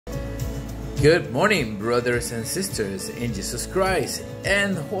Good morning, brothers and sisters in Jesus Christ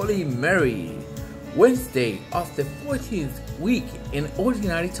and Holy Mary. Wednesday of the 14th week in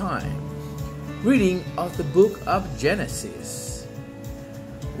Ordinary Time. Reading of the book of Genesis.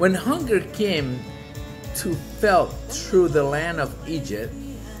 When hunger came to felt through the land of Egypt,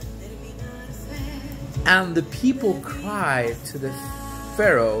 and the people cried to the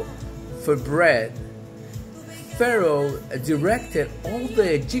Pharaoh for bread, Pharaoh directed all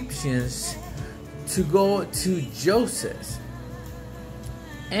the Egyptians to go to Joseph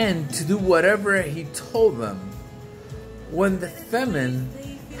and to do whatever he told them. When the famine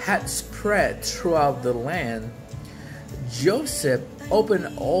had spread throughout the land, Joseph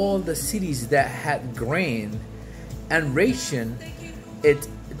opened all the cities that had grain and rationed it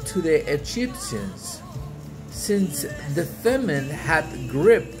to the Egyptians. Since the famine had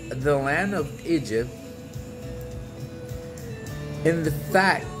gripped the land of Egypt, in the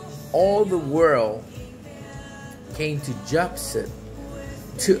fact all the world came to Joseph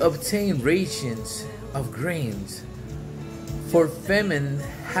to obtain rations of grains, for famine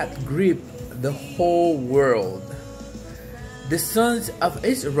had gripped the whole world. The sons of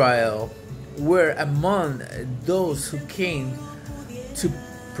Israel were among those who came to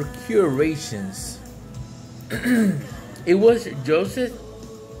procure rations. It was Joseph,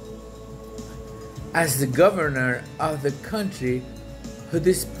 as the governor of the country, who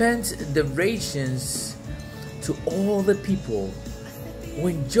dispensed the rations to all the people.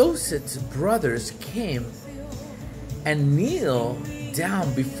 When Joseph's brothers came and kneeled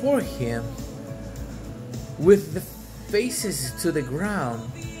down before him with the faces to the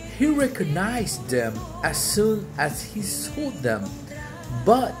ground, he recognized them as soon as he saw them.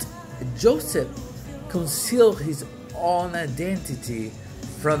 But Joseph concealed his own identity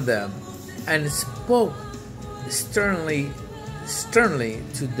from them and spoke sternly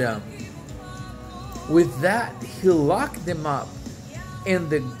to them. With that, he locked them up in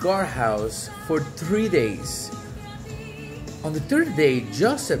the guardhouse for 3 days. On the third day,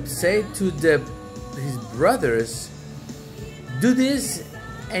 Joseph said to his brothers, "Do this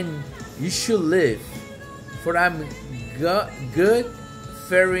and you shall live, for I'm a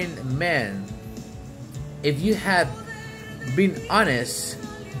good-faring man. If you had been honest,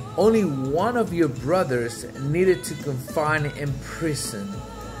 only one of your brothers needed to confine in prison,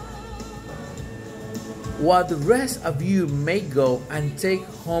 while the rest of you may go and take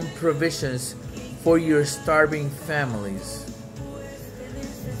home provisions for your starving families.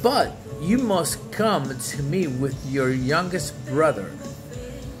 But you must come to me with your youngest brother.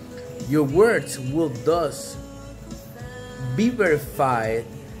 Your words will thus be verified,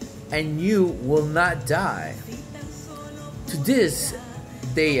 and you will not die." To this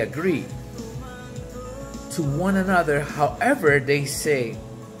they agree to one another. However, they say,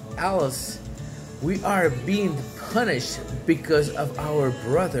 "Else, we are being punished because of our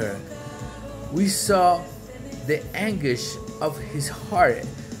brother. We saw the anguish of his heart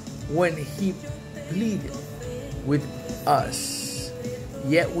when he pleaded with us,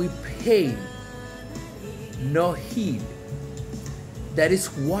 yet we paid no heed. That is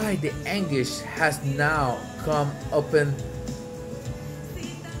why the anguish has now come upon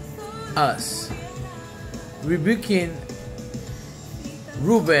us." Rebuking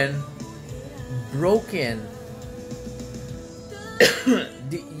Reuben broke in,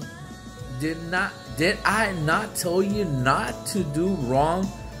 Did I not tell you not to do wrong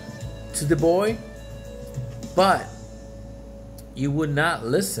to the boy? But you would not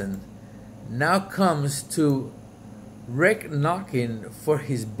listen. Now comes to reckoning for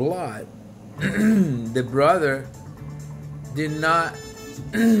his blood. The brother did not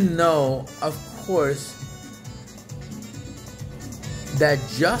know, of course, that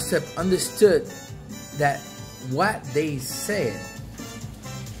Joseph understood that what they said,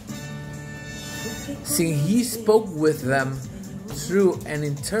 since he spoke with them through an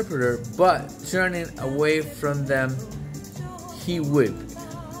interpreter. But turning away from them, he wept.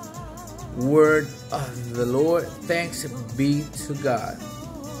 Word of the Lord. Thanks be to God.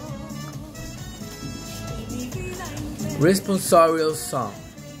 Responsorial Psalm.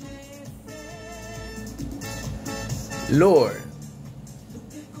 Lord,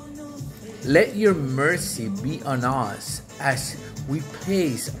 let your mercy be on us as we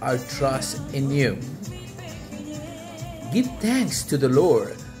place our trust in you. Give thanks to the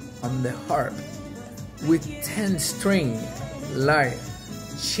Lord on the harp. With 10-string lyre,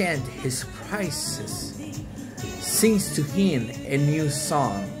 chant his praises. Sing to him a new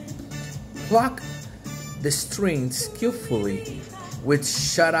song. Pluck the strings skillfully with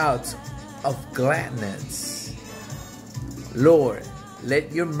shout-outs of gladness. Lord,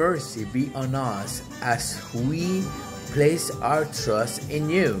 let your mercy be on us as we place our trust in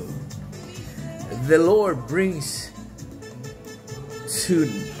you. The Lord brings to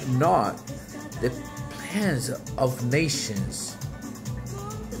naught the plans of nations.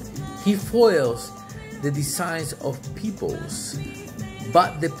 He foils the designs of peoples,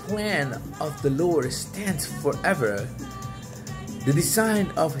 but the plan of the Lord stands forever, the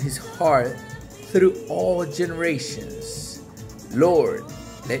design of his heart through all generations. Lord,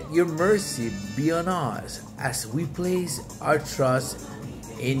 let your mercy be on us as we place our trust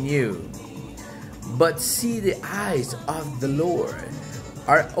in you. But see, the eyes of the Lord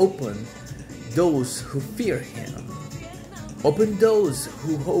are open those who fear him. Open those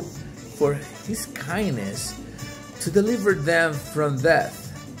who hope for his kindness, to deliver them from death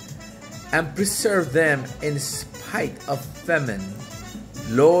and preserve them in spite of famine.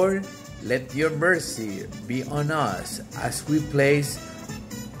 Lord, let your mercy be on us as we place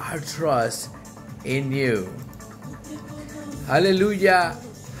our trust in you. Hallelujah,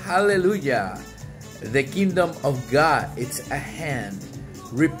 hallelujah. The kingdom of God is at hand.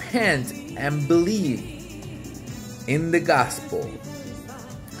 Repent and believe in the gospel.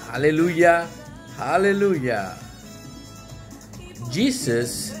 Hallelujah, hallelujah.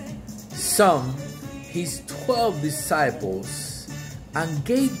 Jesus summoned his 12 disciples and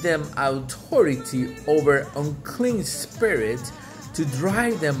gave them authority over unclean spirits to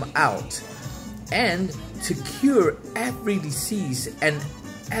drive them out and to cure every disease and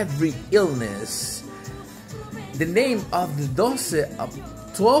every illness. The name of the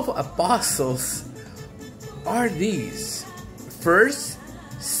 12 apostles are these. First,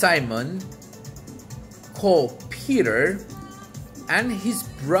 Simon, called Peter, and his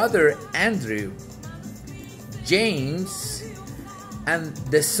brother Andrew, James, and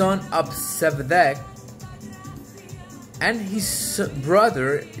the son of Zebedee, and his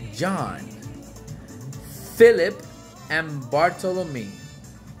brother John, Philip and Bartholomew,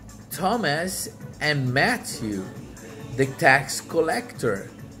 Thomas and Matthew, the tax collector,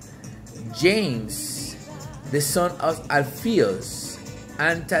 James, the son of Alphaeus,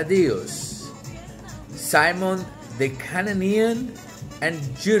 and Thaddeus, Simon the Canaanian, and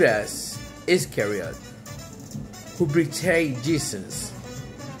Judas Iscariot, who betrayed Jesus.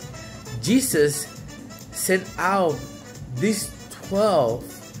 Jesus sent out these 12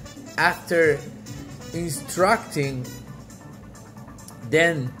 after instructing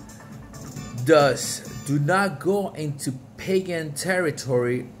them, thus, do not go into pagan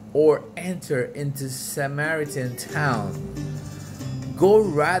territory or enter into Samaritan town. Go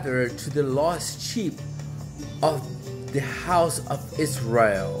rather to the lost sheep of the house of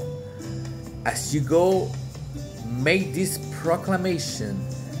Israel. As you go, make this proclamation: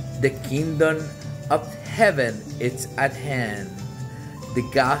 the kingdom of heaven is at hand. The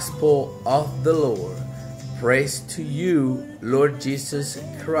gospel of the Lord. Praise to you, Lord Jesus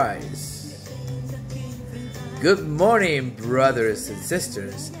Christ. Good morning, brothers and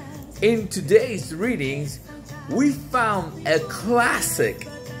sisters. In today's readings, we found a classic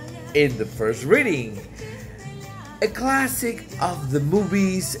in the first reading. A classic of the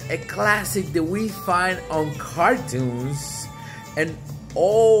movies, a classic that we find on cartoons, and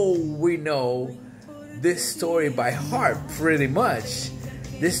all we know this story by heart pretty much.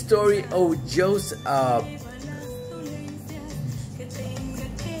 The story of Joseph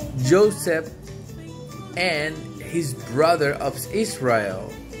and his brother of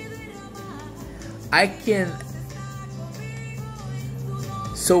Israel.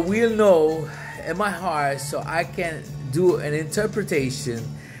 So we'll know in my heart, so I can do an interpretation,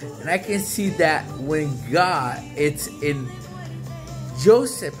 and I can see that when God, it's in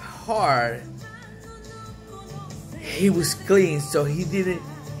Joseph's heart, he was clean, so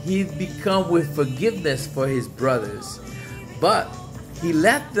he become with forgiveness for his brothers, but he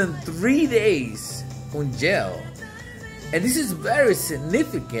left them 3 days in jail. And this is very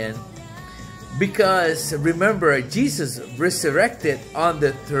significant because remember, Jesus resurrected on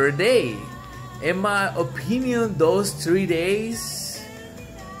the 3rd day. In my opinion, those 3 days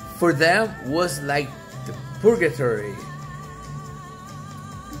for them was like the purgatory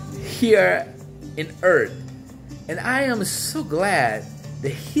here in earth. And I am so glad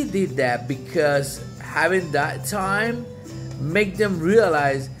that he did that, because having that time make them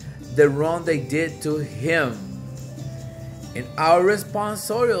realize the wrong they did to him. In our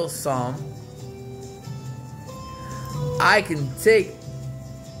responsorial psalm, I can take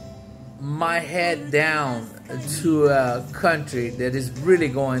my head down to a country that is really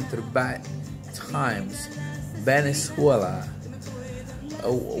going through bad times, Venezuela.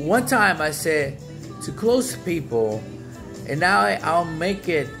 One time I said to close people, And now I'll make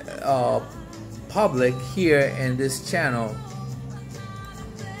it public here in this channel.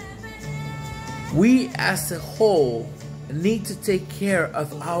 We as a whole need to take care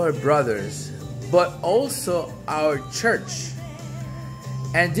of our brothers, but also our church.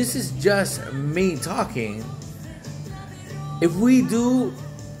 And this is just me talking. If we do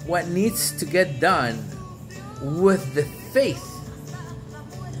what needs to get done with the faith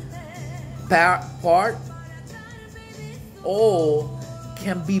part, all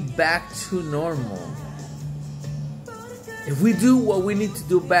can be back to normal. If we do what we need to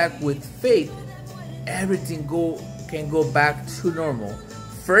do back with faith, everything can go back to normal.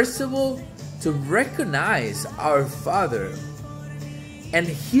 First of all, to recognize our Father, and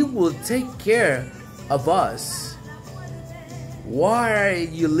He will take care of us. Why are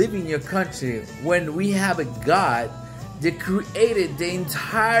you living in your country when we have a God that created the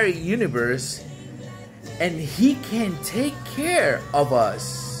entire universe, and He can take care of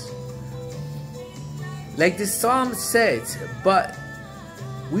us? Like the Psalm says, but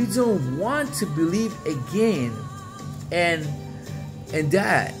we don't want to believe again, and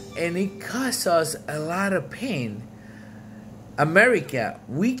that, and it causes us a lot of pain. America,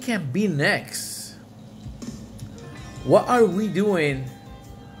 we can be next. What are we doing?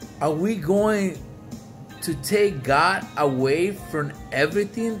 Are we going to take God away from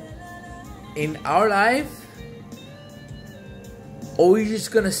everything in our life? Or are we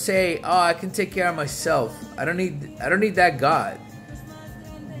just gonna say, oh, I can take care of myself. I don't need that God.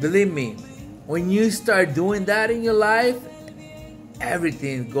 Believe me, when you start doing that in your life,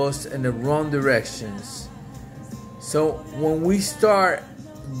 everything goes in the wrong directions. So when we start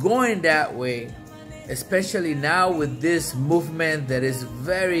going that way, especially now with this movement that is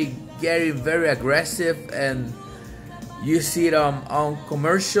getting very aggressive, and you see it on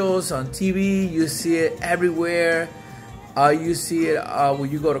commercials, on TV, you see it everywhere. You see it when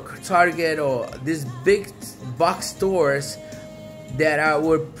you go to Target or these big box stores that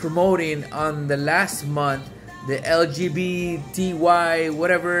were promoting on the last month, the LGBTY,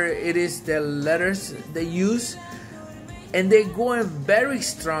 whatever it is, the letters they use, and they're going very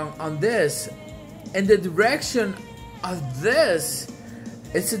strong on this. And the direction of this,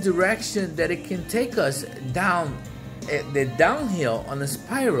 it's a direction that it can take us down, the downhill on a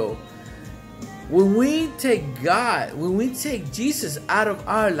spiral. When we take God, when we take Jesus out of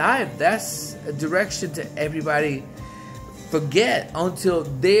our life, that's a direction that everybody forget until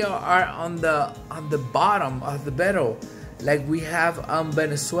they are on the bottom of the barrel, like we have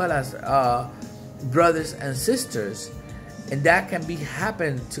Venezuela's brothers and sisters, and that can be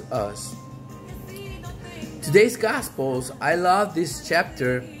happen to us. Today's Gospels, I love this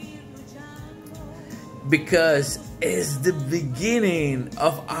chapter because it's the beginning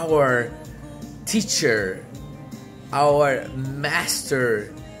of our teacher, our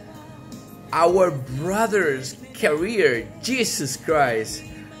master, our brother's career, Jesus Christ.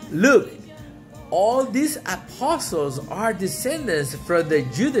 Look, all these apostles are descendants from the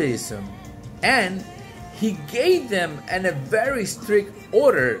Judaism, and He gave them in a very strict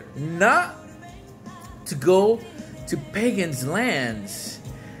order not to go to pagans' lands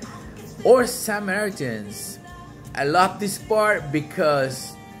or Samaritans. I love this part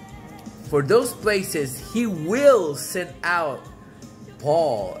because for those places He will send out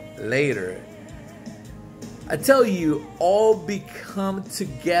Paul later. I tell you, all become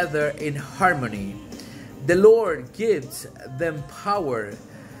together in harmony. The Lord gives them power.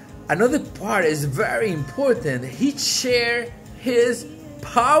 Another part is very important. He shares His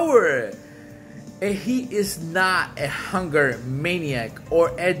power. And He is not a hunger maniac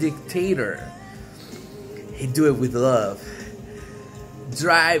or a dictator. He do it with love.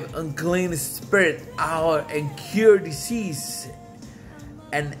 Drive unclean spirit out and cure disease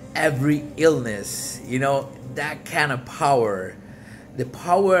and every illness. You know, that kind of power. The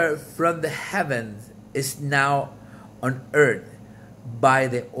power from the heavens is now on earth by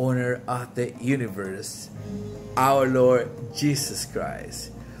the owner of the universe, our Lord Jesus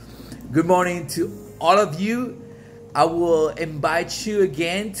Christ. Good morning to all of you. I will invite you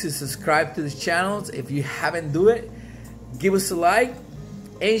again to subscribe to the channels. If you haven't done it, give us a like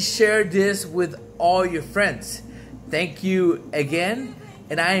and share this with all your friends. Thank you again.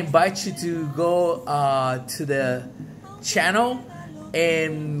 And I invite you to go to the channel,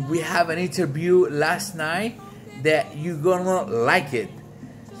 and we have an interview last night that you're gonna like it.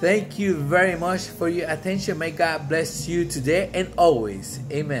 Thank you very much for your attention. May God bless you today and always.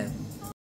 Amen.